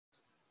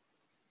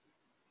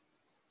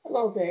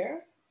Hello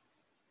there.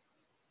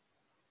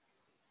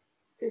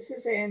 This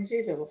is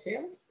Angie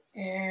Littlefield,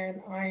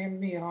 and I am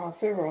the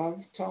author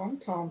of Tom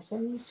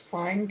Thomson's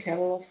Fine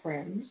Kettle of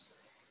Friends,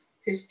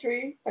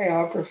 History,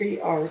 Biography,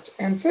 Art,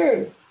 and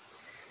Food.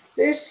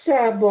 This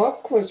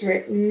book was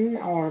written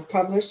or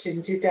published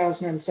in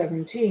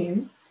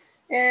 2017,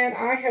 and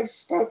I have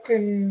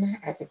spoken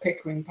at the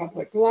Pickering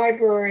Public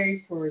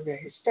Library, for the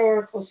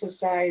Historical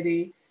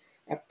Society,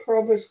 at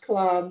Probus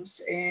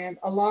clubs, and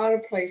a lot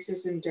of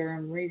places in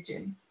Durham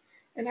region.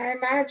 And I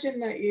imagine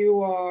that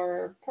you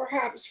are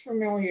perhaps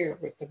familiar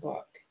with the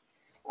book.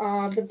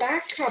 The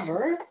back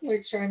cover,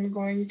 which I'm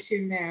going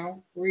to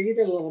now read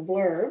a little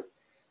blurb,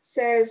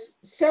 says,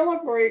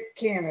 "Celebrate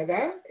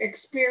Canada,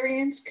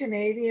 experience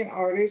Canadian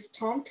artist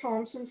Tom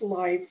Thomson's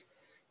life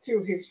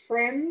through his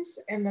friends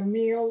and the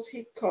meals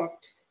he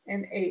cooked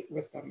and ate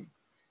with them.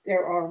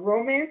 There are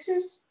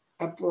romances,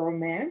 a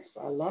bromance,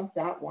 I love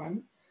that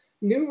one,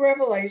 new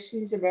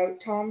revelations about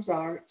Tom's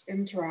art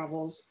and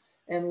travels,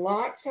 and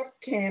lots of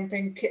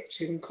camping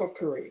kitchen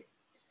cookery.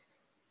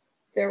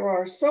 There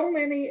are so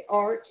many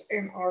art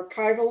and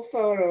archival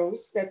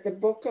photos that the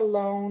book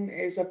alone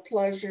is a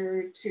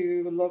pleasure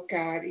to look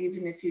at,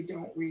 even if you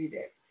don't read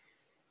it."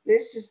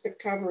 This is the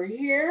cover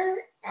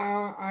here.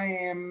 I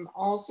am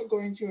also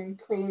going to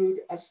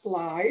include a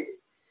slide.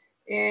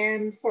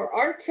 And for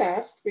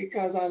ArtFest,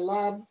 because I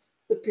love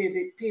the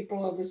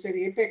people of the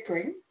city of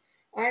Pickering,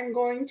 I'm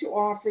going to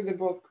offer the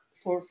book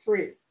for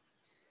free.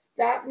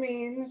 That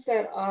means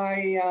that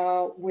I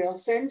will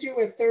send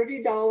you a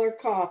 $30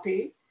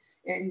 copy,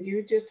 and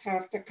you just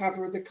have to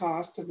cover the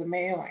cost of the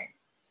mailing.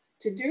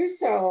 To do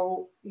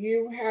so,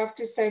 you have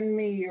to send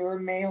me your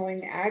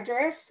mailing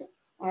address.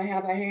 I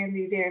have a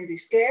handy dandy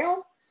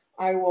scale.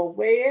 I will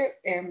weigh it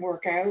and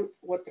work out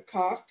what the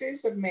cost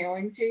is of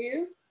mailing to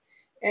you.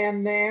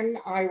 And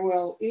then I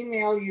will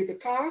email you the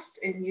cost,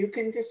 and you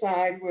can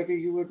decide whether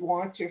you would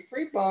want your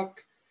free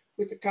book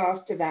with the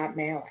cost of that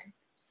mailing.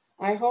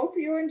 I hope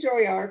you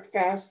enjoy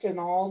ArtFest and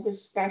all the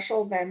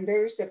special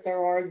vendors that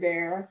there are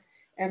there,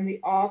 and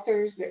the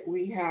authors that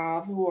we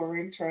have who are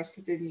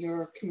interested in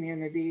your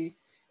community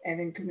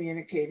and in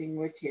communicating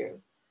with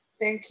you.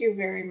 Thank you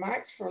very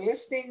much for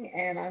listening,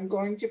 and I'm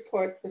going to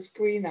put the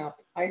screen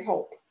up, I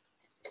hope.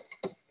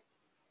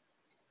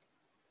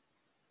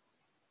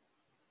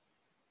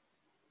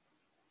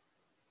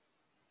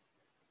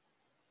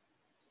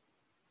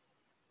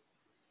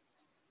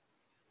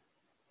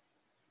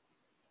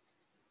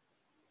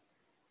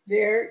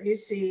 There you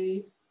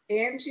see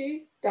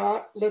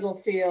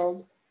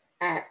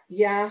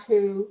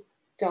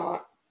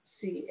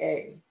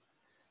angie.littlefield@yahoo.ca.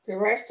 The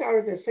rest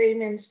are the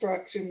same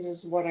instructions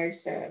as what I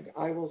said.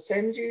 I will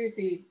send you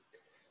the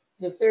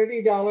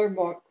 $30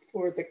 book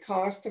for the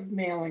cost of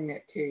mailing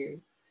it to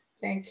you.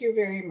 Thank you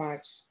very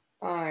much.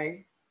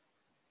 Bye.